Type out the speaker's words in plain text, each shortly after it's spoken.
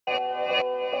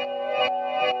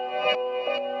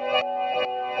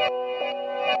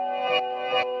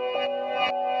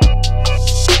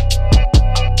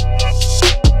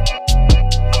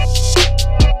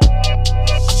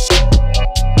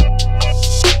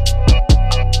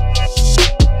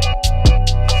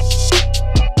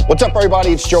What's up,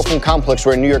 everybody? It's Joe from Complex.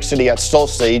 We're in New York City at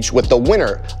SoleStage with the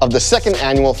winner of the second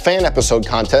annual fan episode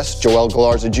contest, Joel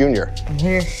Galarza Jr. I'm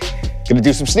here. Gonna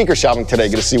do some sneaker shopping today.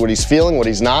 Gonna see what he's feeling, what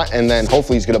he's not, and then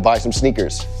hopefully he's gonna buy some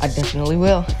sneakers. I definitely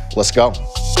will. Let's go.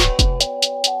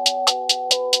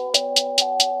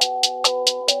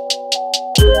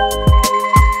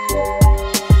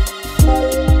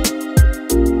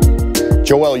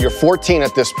 Joel, you're 14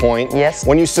 at this point. Yes.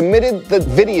 When you submitted the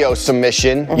video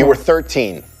submission, you were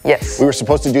 13. Yes. We were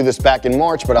supposed to do this back in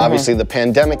March, but obviously the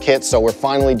pandemic hit, so we're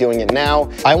finally doing it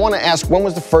now. I want to ask, when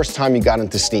was the first time you got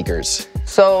into sneakers?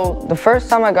 So the first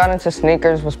time I got into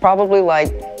sneakers was probably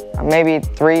like maybe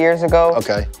 3 years ago.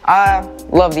 Okay. I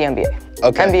love the NBA.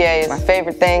 Okay. NBA is my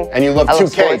favorite thing. And you love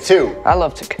 2K too. I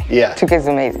love 2K. Yeah. 2K is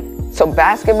amazing. So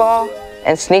basketball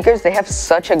and sneakers, they have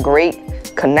such a great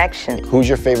connection. Who's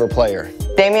your favorite player?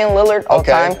 Damian Lillard, all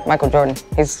time. Michael Jordan.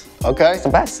 He's the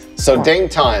best. So Dame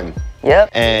time.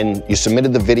 Yep. And you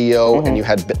submitted the video and you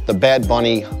had the Bad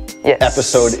Bunny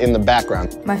episode in the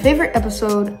background. My favorite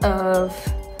episode of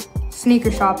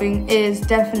sneaker shopping is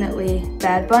definitely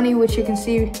Bad Bunny, which you can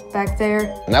see back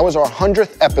there. And that was our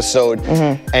 100th episode,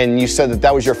 and you said that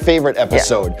that was your favorite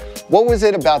episode. Yeah. What was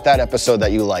it about that episode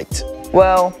that you liked?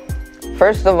 Well,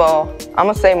 first of all, I'm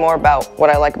gonna say more about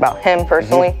what I like about him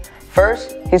personally.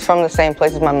 First, he's from the same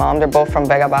place as my mom. They're both from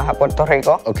Vega Baja, Puerto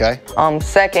Rico. Okay.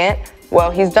 Second, well,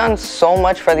 he's done so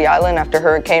much for the island after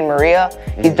Hurricane Maria.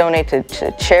 He's donated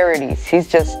to charities. He's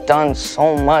just done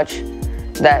so much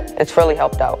that it's really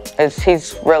helped out.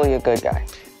 He's really a good guy.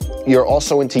 You're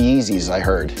also into Yeezys, I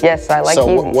heard. Yes, I like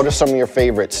Yeezys. So what are some of your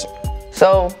favorites?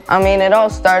 So, I mean, it all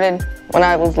started when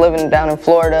I was living down in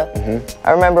Florida.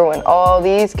 I remember when all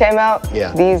these came out,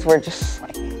 these were just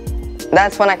like,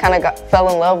 that's when I kind of fell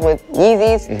in love with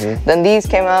Yeezys. Then these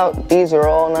came out, these are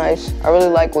all nice. I really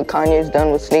like what Kanye's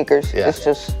done with sneakers. Yeah. It's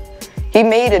just, he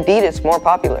made Adidas more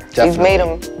popular. Definitely. He's made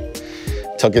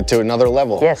them. Took it to another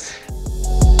level. Yes.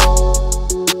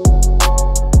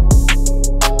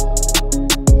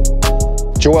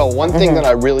 Joel, one thing that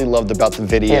I really loved about the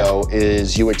video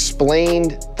is you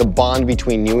explained the bond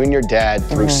between you and your dad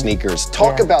through sneakers.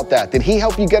 Talk about that. Did he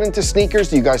help you get into sneakers?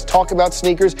 Do you guys talk about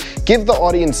sneakers? Give the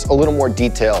audience a little more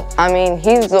detail. I mean,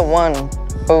 he's the one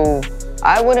who,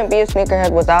 I wouldn't be a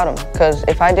sneakerhead without him, because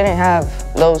if I didn't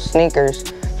have those sneakers,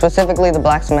 specifically the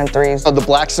black cement 3s. Oh, the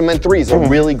black cement 3s, a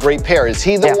really great pair. Is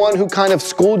he the one who kind of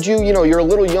schooled you? You know, you're a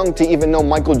little young to even know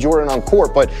Michael Jordan on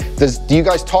court, but do you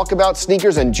guys talk about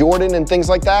sneakers and Jordan and things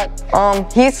like that?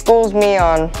 He schools me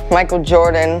on Michael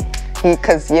Jordan,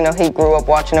 because, you know, he grew up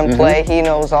watching him play. He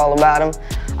knows all about him.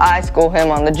 I school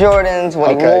him on the Jordans, what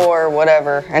he wore,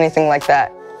 whatever, anything like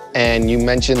that. And you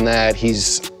mentioned that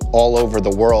he's all over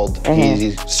the world.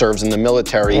 He serves in the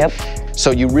military.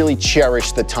 So you really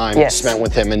cherish the time spent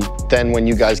with him, and then when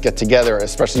you guys get together,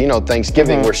 especially, you know,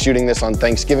 Thanksgiving, we're shooting this on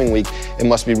Thanksgiving week, it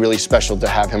must be really special to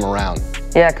have him around.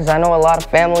 Yeah, because I know a lot of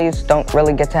families don't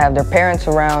really get to have their parents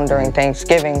around during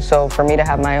Thanksgiving, so for me to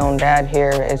have my own dad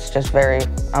here, it's just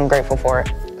I'm grateful for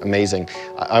it. Amazing.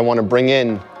 I want to bring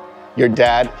in your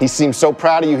dad. He seems so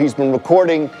proud of you. He's been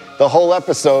recording the whole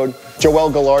episode.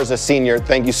 Joel Galarza Sr.,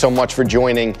 thank you so much for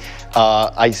joining.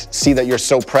 I see that you're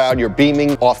so proud. You're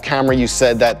beaming. Off camera, you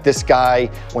said that this guy,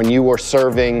 when you were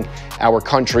serving our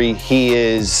country, he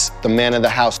is the man of the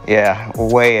house. Yeah,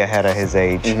 way ahead of his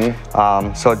age.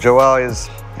 So Joel is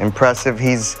impressive.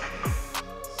 He's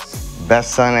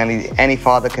best son any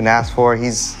father can ask for.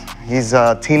 He's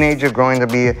a teenager growing to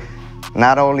be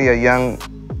not only a young,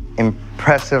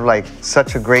 impressive, like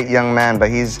such a great young man, but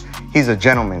he's a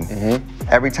gentleman.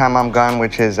 Every time I'm gone,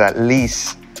 which is at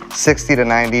least 60 to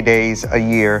 90 days a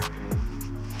year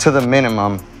to the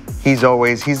minimum, he's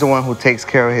the one who takes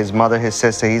care of his mother, his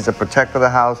sister. He's the protector of the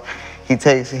house.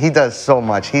 He does so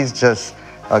much. He's just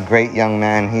a great young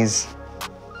man. He's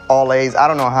all A's. I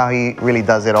don't know how he really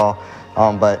does it all,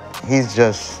 but he's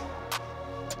just...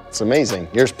 It's amazing.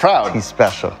 You're proud. He's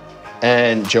special.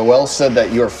 And Joel said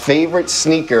that your favorite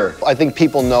sneaker, I think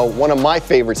people know one of my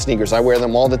favorite sneakers, I wear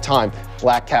them all the time,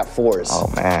 Black Cat 4s.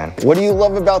 Oh man. What do you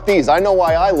love about these? I know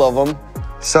why I love them.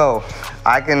 So,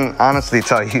 I can honestly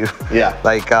tell you,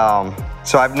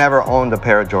 so I've never owned a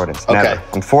pair of Jordans, never.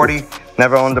 I'm 40,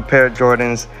 never owned a pair of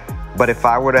Jordans, but if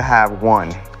I were to have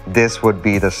one, this would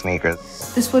be the sneaker.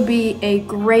 This would be a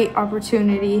great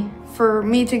opportunity for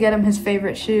me to get him his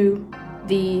favorite shoe,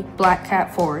 the Black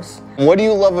Cat 4s. What do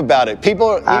you love about it?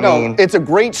 People, you know, it's a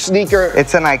great sneaker.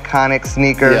 It's an iconic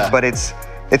sneaker, but it's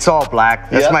all black.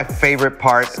 That's my favorite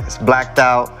part. It's blacked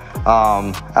out.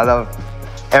 I love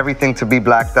everything to be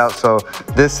blacked out. So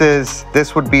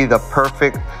this would be the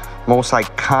perfect, most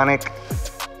iconic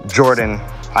Jordan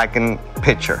I can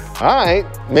picture. All right,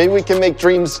 maybe we can make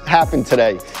dreams happen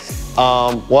today.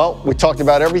 Well, we talked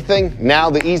about everything. Now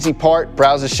the easy part,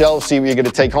 browse the shelves, see what you're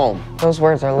gonna take home. Those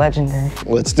words are legendary.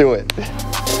 Let's do it.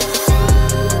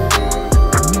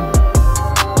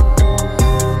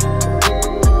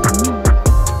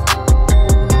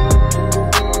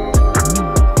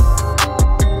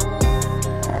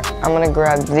 I'm gonna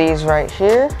grab these right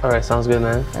here. All right, sounds good,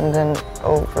 man. And then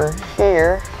over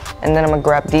here. And then I'm gonna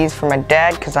grab these for my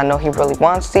dad because I know he really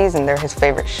wants these and they're his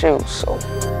favorite shoes, so.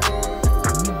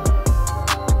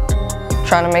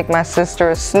 Trying to make my sister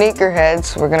a sneakerhead,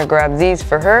 so we're gonna grab these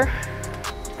for her.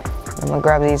 I'm gonna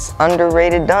grab these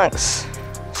underrated Dunks.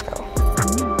 Let's go.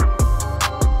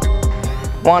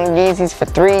 Wanted Yeezys for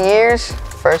 3 years,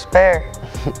 first pair.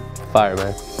 Fire,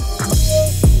 man.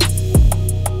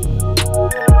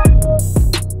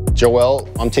 Joel,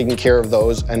 I'm taking care of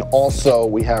those, and also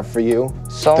we have for you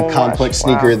the Complex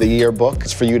Sneaker of the Year book.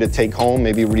 It's for you to take home,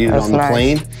 maybe read it on the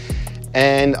plane.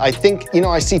 And I think, you know,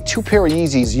 I see 2 pair of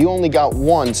Yeezys. You only got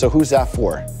 1, so who's that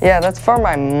for? Yeah, that's for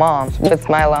my mom with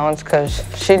my allowance because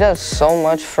she does so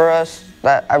much for us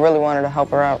that I really wanted to help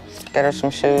her out, get her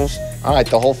some shoes. All right,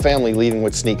 the whole family leading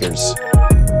with sneakers.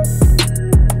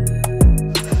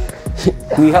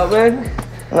 Can you help, man?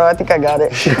 No, I think I got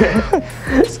it.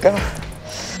 Let's go.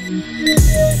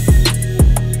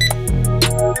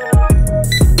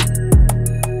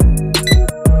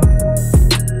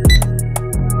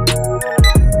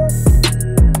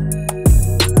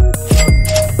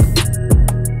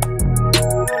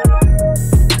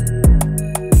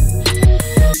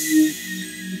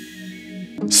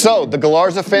 So the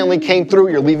Galarza family came through.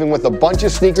 You're leaving with a bunch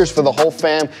of sneakers for the whole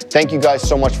fam. Thank you guys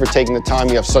so much for taking the time.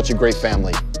 You have such a great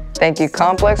family. Thank you,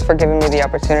 Complex, for giving me the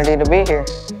opportunity to be here.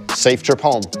 Safe trip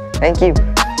home. Thank you.